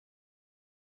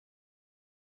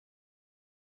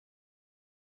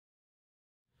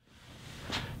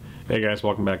Hey guys,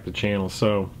 welcome back to the channel.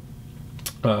 So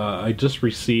I just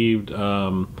received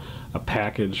a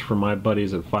package from my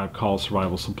buddies at 5 Call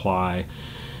Survival Supply,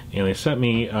 and they sent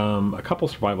me a couple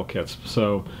survival kits.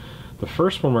 So the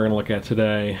first one we're going to look at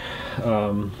today,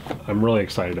 I'm really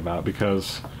excited about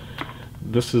because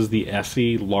this is the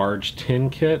ESEE large tin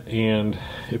kit, and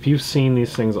if you've seen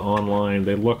these things online,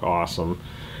 they look awesome.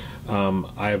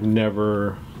 I have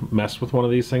never messed with one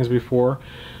of these things before,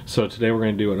 so today we're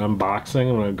going to do an unboxing.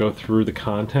 I'm going to go through the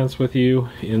contents with you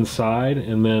inside,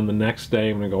 and then the next day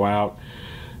I'm going to go out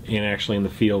and actually in the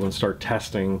field and start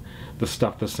testing the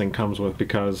stuff this thing comes with,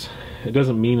 because it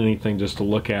doesn't mean anything just to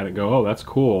look at it and go, oh, that's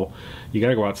cool. You got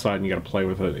to go outside and you got to play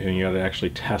with it, and you got to actually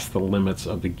test the limits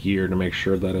of the gear to make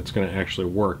sure that it's going to actually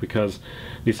work, because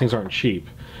these things aren't cheap.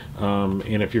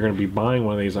 And if you're going to be buying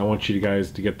one of these, I want you guys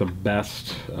to get the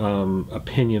best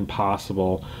opinion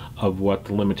possible of what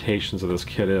the limitations of this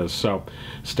kit is. So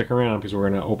stick around, because we're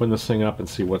going to open this thing up and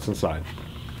see what's inside.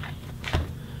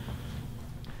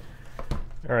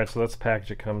 Alright, so that's the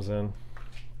package it comes in.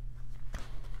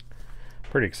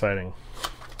 Pretty exciting.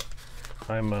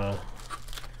 I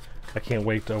can't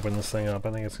wait to open this thing up.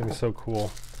 I think it's going to be so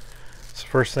cool. So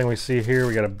first thing we see here,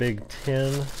 we got a big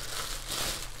tin.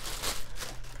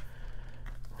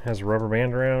 Has a rubber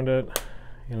band around it,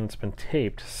 and it's been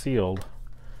taped, sealed.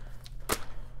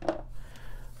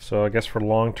 So I guess for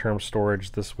long-term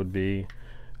storage, this would be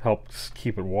helps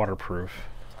keep it waterproof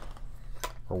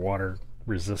or water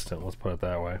resistant, let's put it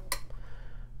that way.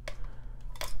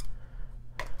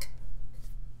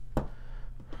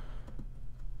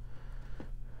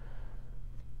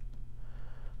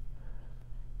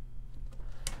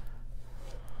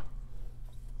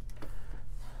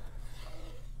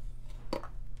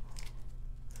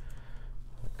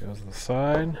 Goes to the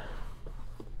side.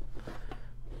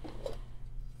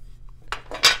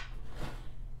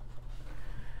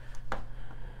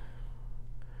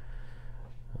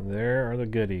 And there are the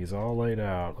goodies all laid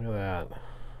out. Look at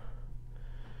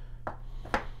that.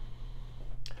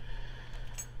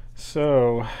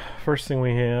 So, first thing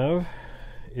we have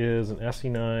is an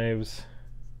ESEE Knives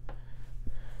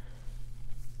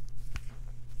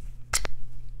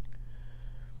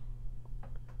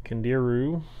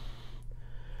Candiru.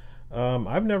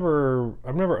 I've never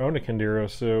owned a Candiru,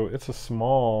 so it's a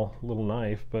small little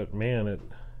knife, but man, it's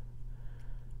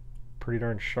pretty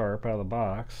darn sharp out of the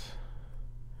box.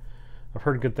 I've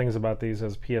heard good things about these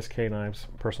as PSK knives,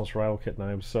 personal survival kit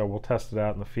knives, so we'll test it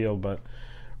out in the field, but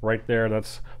right there,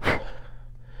 that's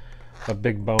a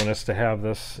big bonus to have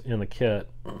this in the kit.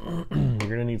 You're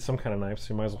gonna need some kind of knife,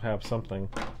 so you might as well have something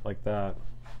like that.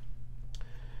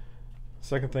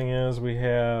 Second thing is we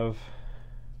have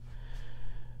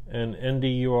an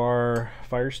NDUR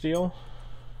fire steel.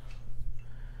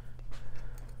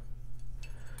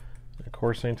 Of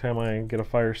course, anytime I get a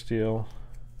fire steel,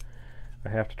 I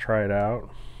have to try it out.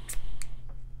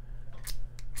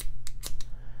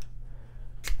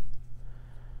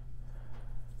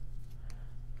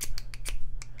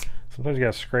 Sometimes you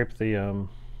gotta scrape the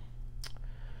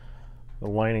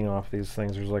lining off these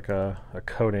things. There's like a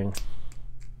coating.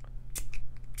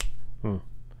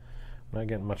 Not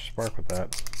getting much spark with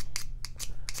that.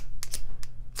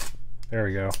 There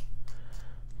we go.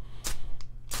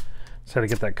 Just had to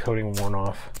get that coating worn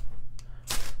off.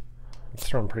 It's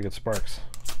throwing pretty good sparks.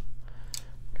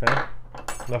 Okay,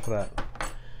 enough of that.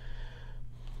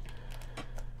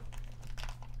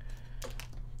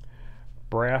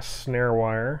 Brass snare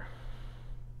wire.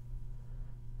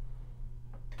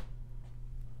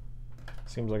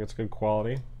 Seems like it's good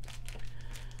quality.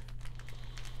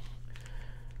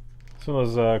 Some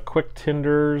of those quick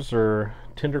tinders or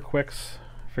tinder quicks.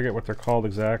 I forget what they're called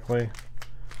exactly,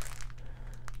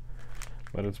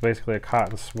 but it's basically a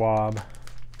cotton swab.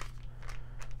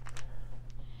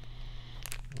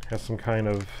 It has some kind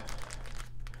of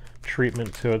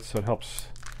treatment to it, so it helps.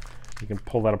 You can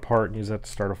pull that apart and use that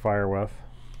to start a fire with.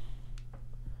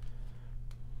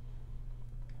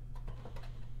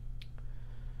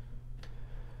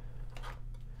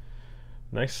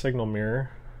 Nice signal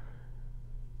mirror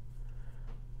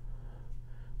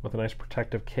with a nice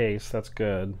protective case. That's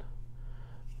good.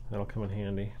 That'll come in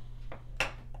handy.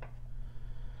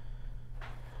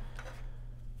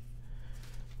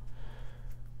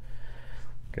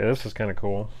 Okay, this is kind of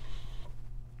cool.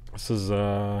 This is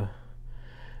ESEE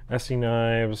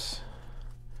Knives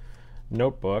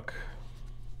notebook.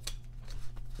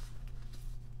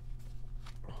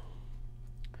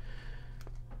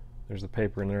 There's the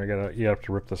paper in there. You have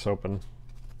to rip this open.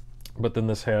 But then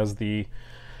this has the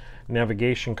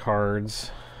navigation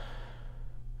cards.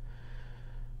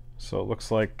 So it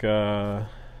looks like 1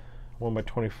 by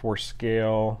 24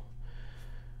 scale,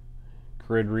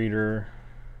 grid reader,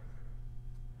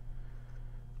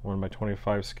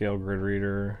 1x25 scale grid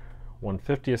reader,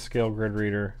 1/50th scale grid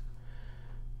reader,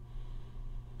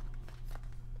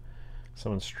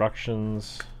 some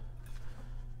instructions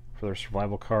for their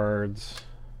survival cards,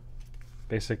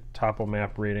 basic topo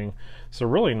map reading. So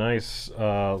really nice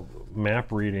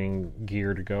map reading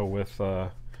gear to go with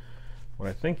what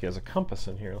I think is a compass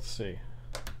in here. Let's see.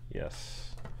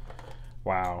 Yes.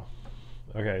 Wow.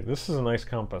 Okay, this is a nice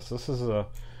compass. This is a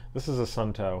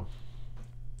Sunto.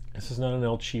 This is not an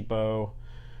El Cheapo,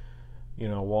 you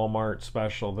know, Walmart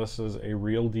special. This is a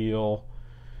real deal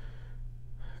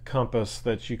compass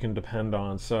that you can depend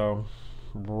on. So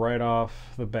right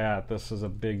off the bat, this is a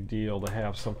big deal to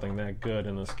have something that good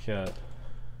in this kit.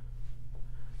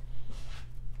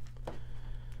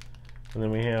 And then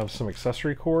we have some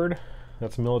accessory cord.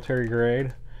 That's military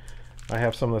grade. I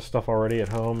have some of this stuff already at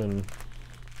home, and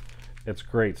it's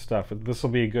great stuff. This will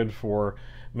be good for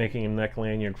making a neck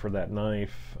lanyard for that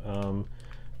knife,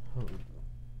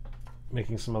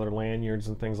 making some other lanyards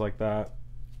and things like that.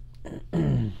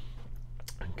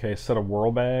 Okay, a set of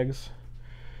whirl bags.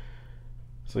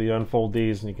 So you unfold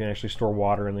these and you can actually store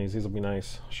water in these. These will be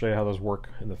nice. I'll show you how those work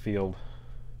in the field.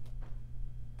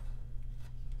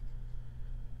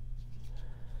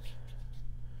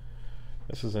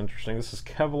 This is interesting. This is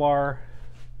Kevlar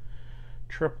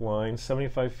trip line,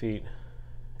 75 feet,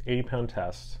 80-pound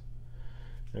test.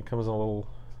 And it comes in a little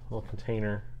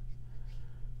container,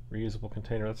 reusable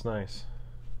container. That's nice.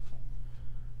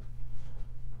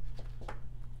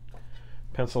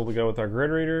 Pencil to go with our grid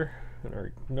reader and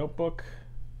our notebook.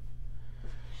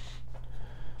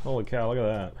 Holy cow, look at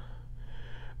that.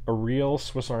 A real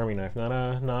Swiss Army knife, not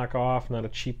a knockoff, not a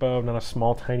cheapo, not a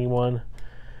small tiny one.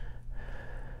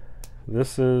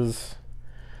 This is,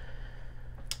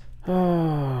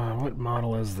 what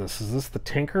model is this? Is this the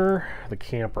Tinker? The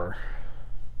Camper?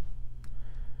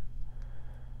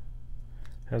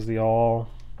 Has the all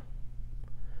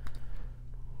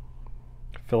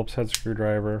Phillips head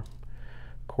screwdriver,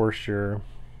 course your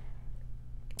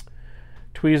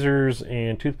tweezers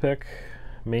and toothpick,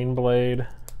 main blade,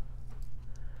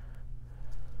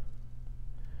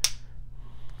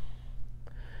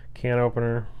 can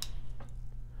opener,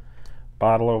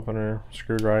 bottle opener,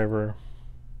 screwdriver,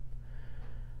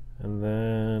 and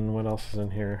then what else is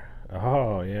in here?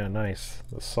 Oh yeah, nice,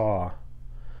 the saw.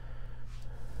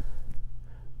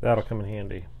 That'll come in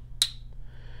handy.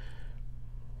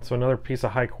 So another piece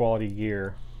of high quality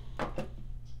gear.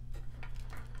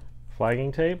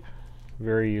 Flagging tape,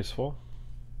 very useful.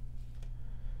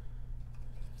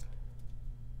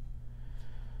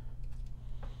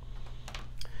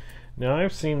 Now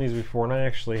I've seen these before, and I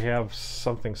actually have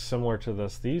something similar to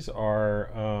this. These are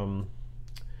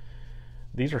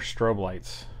strobe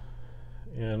lights,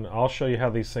 and I'll show you how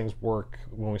these things work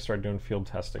when we start doing field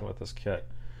testing with this kit.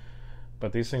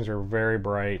 But these things are very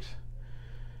bright.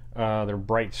 They're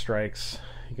bright strikes.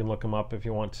 You can look them up if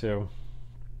you want to.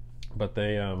 But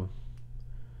they,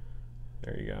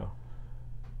 there you go.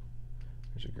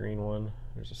 There's a green one.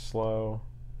 There's a slow.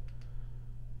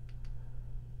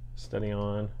 Steady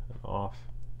on and off.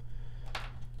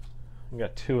 We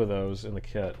got 2 of those in the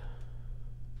kit.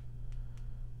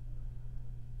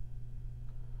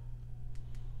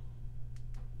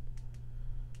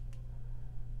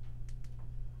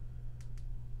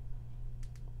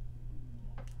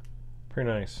 Pretty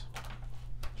nice.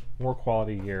 More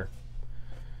quality gear.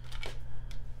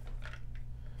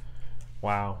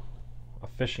 Wow. A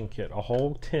fishing kit. A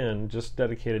whole tin just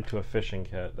dedicated to a fishing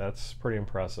kit. That's pretty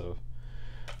impressive.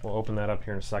 We'll open that up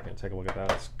here in a second. Take a look at that.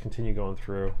 Let's continue going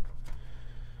through.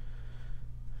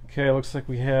 Okay, looks like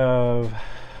we have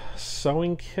a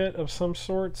sewing kit of some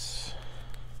sorts.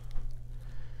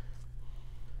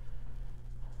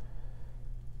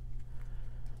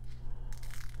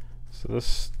 So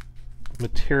this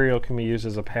material can be used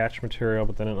as a patch material,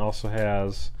 but then it also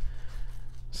has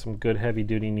some good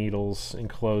heavy-duty needles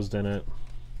enclosed in it.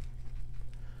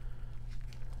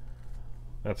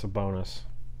 That's a bonus.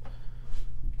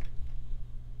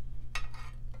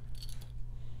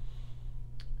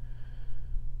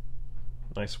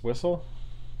 Nice whistle.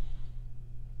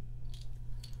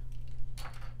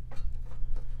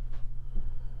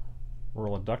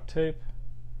 Roll of duct tape.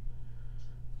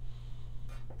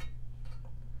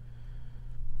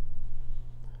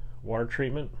 Water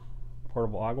treatment,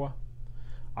 portable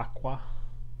aqua.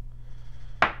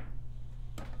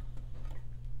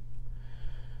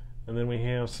 And then we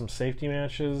have some safety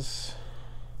matches.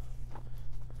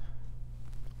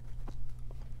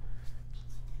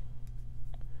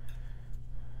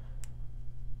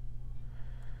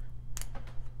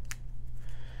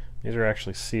 These are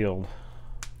actually sealed.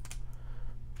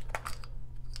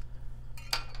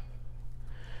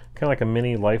 Kind of like a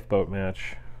mini lifeboat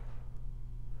match.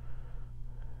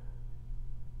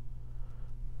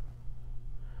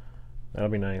 That'll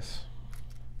be nice.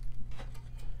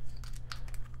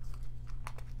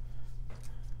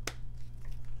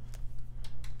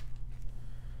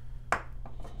 And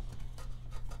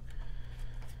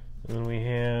then we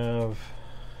have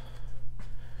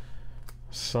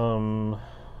some,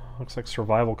 looks like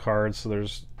survival cards. So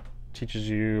there's, teaches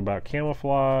you about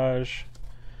camouflage,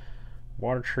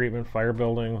 water treatment, fire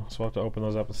building. So we'll have to open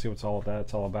those up and see what's all of that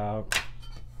it's all about.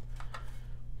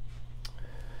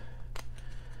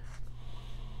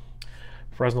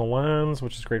 Fresnel lens,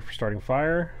 which is great for starting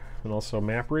fire, and also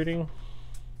map reading.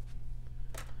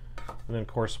 And then of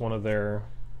course one of their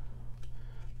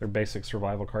basic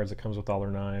survival cards that comes with all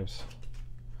their knives.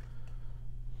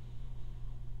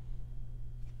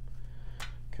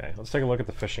 Okay, let's take a look at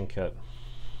the fishing kit.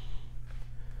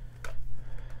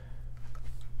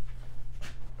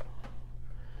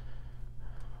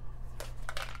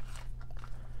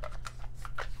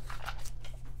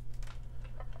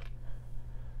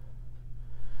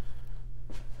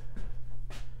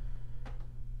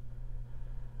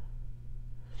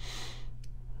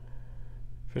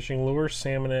 Fishing lure,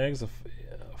 salmon eggs, a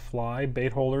fly,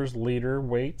 bait holders, leader,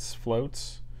 weights,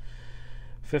 floats,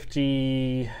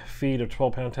 50 feet of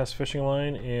 12-pound test fishing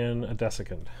line, and a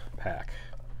desiccant pack.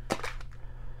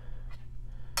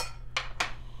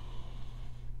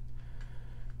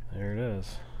 There it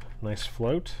is. Nice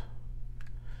float.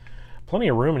 Plenty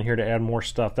of room in here to add more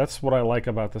stuff. That's what I like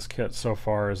about this kit so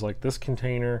far, is like this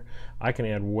container, I can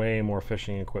add way more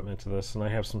fishing equipment to this, and I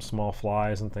have some small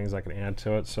flies and things I can add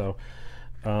to it. So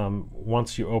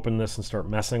once you open this and start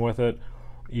messing with it,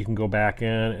 you can go back in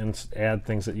and add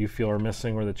things that you feel are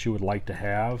missing or that you would like to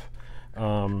have.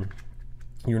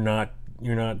 You don't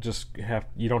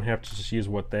have to just use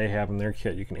what they have in their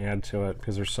kit. You can add to it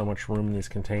because there's so much room in these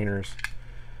containers.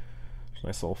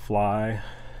 Nice little fly.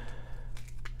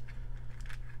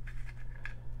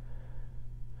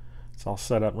 It's all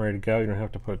set up and ready to go. You don't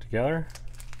have to put it together.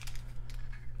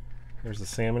 There's the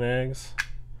salmon eggs,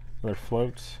 another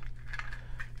float.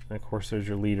 And of course there's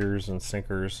your leaders and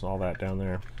sinkers, all that down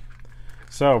there.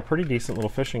 So pretty decent little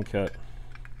fishing kit.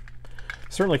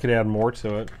 Certainly could add more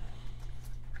to it,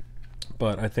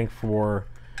 but I think for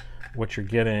what you're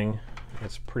getting,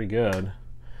 it's pretty good.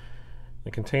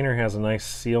 The container has a nice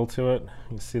seal to it. You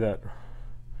can see that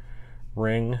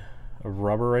ring of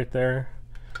rubber right there,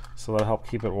 so that'll help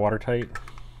keep it watertight.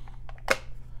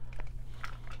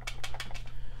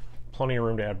 Plenty of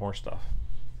room to add more stuff.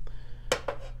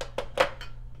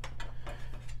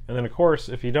 And then of course,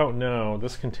 if you don't know,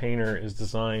 this container is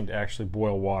designed to actually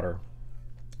boil water.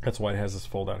 That's why it has this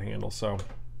fold-out handle. So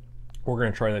we're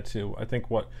going to try that too. I think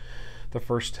what the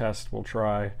first test we'll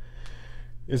try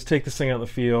is take this thing out in the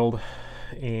field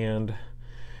and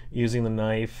using the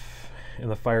knife and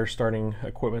the fire starting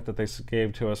equipment that they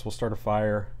gave to us, we'll start a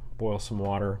fire, boil some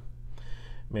water,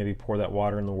 maybe pour that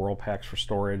water in the whirl packs for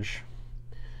storage.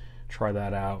 Try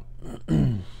that out.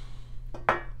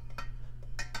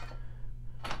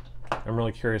 I'm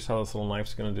really curious how this little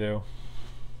knife's going to do.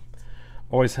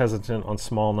 Always hesitant on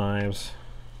small knives,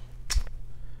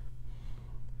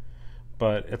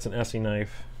 but it's an ESEE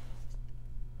knife,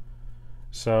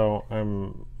 so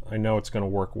I know it's going to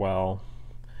work well.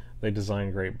 They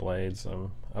design great blades.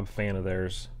 I'm a fan of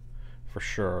theirs for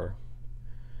sure.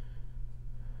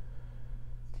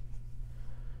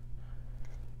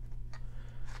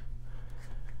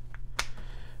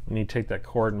 We need to take that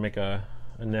cord and make a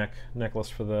necklace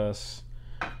for this,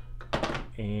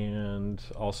 and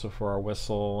also for our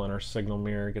whistle and our signal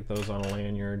mirror, get those on a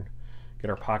lanyard,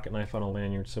 get our pocket knife on a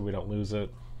lanyard so we don't lose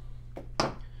it,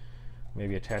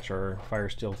 maybe attach our fire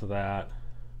steel to that.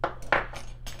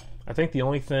 I think the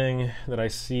only thing that I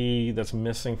see that's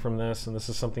missing from this, and this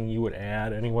is something you would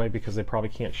add anyway because they probably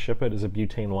can't ship it, is a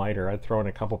butane lighter. I'd throw in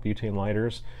a couple butane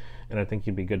lighters and I think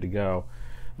you'd be good to go,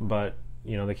 but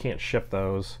you know, they can't ship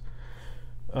those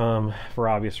for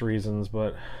obvious reasons,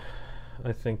 but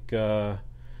I think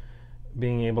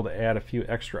being able to add a few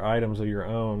extra items of your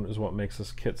own is what makes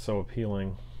this kit so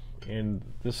appealing. And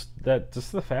just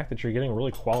the fact that you're getting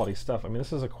really quality stuff. I mean,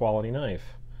 this is a quality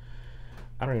knife.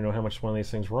 I don't even know how much one of these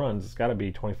things runs. It's got to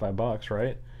be 25 bucks,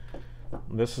 right?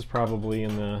 This is probably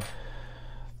in the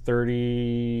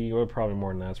 30, well, probably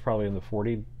more than that. It's probably in the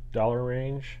 $40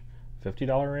 range,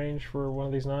 $50 range for one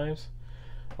of these knives.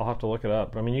 I'll have to look it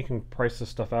up. I mean, you can price this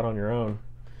stuff out on your own.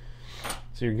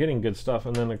 So you're getting good stuff.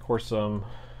 And then, of course, a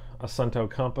Sunto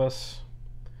compass,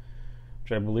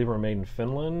 which I believe are made in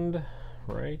Finland,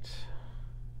 right?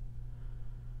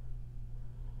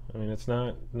 I mean, it's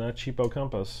not cheapo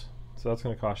compass. So that's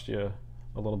going to cost you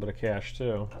a little bit of cash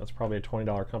too. That's probably a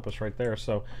 $20 compass right there.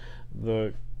 So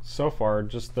so far,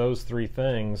 just those 3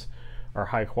 things are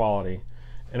high quality,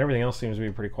 and everything else seems to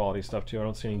be pretty quality stuff too. I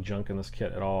don't see any junk in this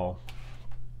kit at all.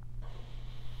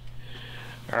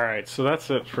 Alright, so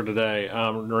that's it for today.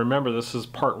 Remember, this is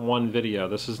part 1 video.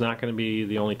 This is not going to be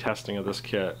the only testing of this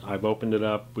kit. I've opened it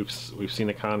up. We've seen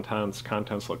the contents.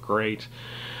 Contents look great.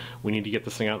 We need to get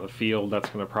this thing out in the field. That's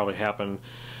going to probably happen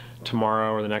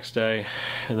tomorrow or the next day,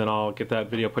 and then I'll get that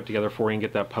video put together for you and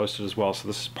get that posted as well. So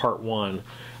this is part 1,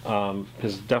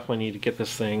 because definitely need to get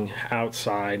this thing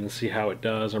outside and see how it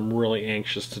does. I'm really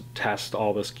anxious to test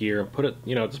all this gear and put it,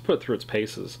 you know, just put it through its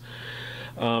paces.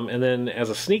 And then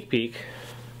as a sneak peek,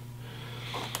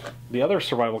 the other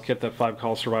survival kit that 5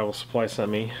 Call Survival Supply sent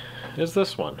me is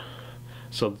this one.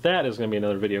 So that is going to be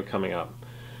another video coming up,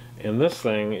 and this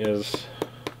thing is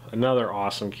another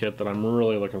awesome kit that I'm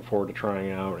really looking forward to trying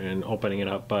out and opening it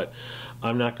up, but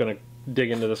I'm not going to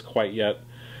dig into this quite yet.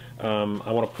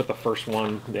 I want to put the first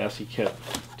one, the ESEE kit,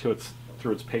 through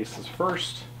its paces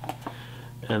first,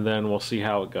 and then we'll see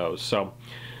how it goes. So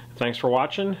thanks for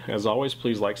watching. As always,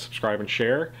 please like, subscribe, and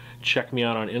share. Check me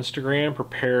out on Instagram,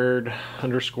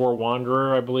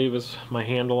 prepared_wanderer, I believe is my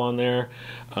handle on there.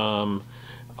 I'll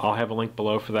have a link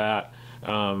below for that.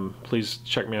 Please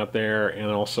check me out there, and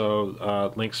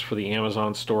also links for the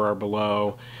Amazon store are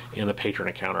below, and the Patreon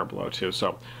account are below too.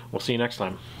 So we'll see you next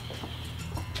time.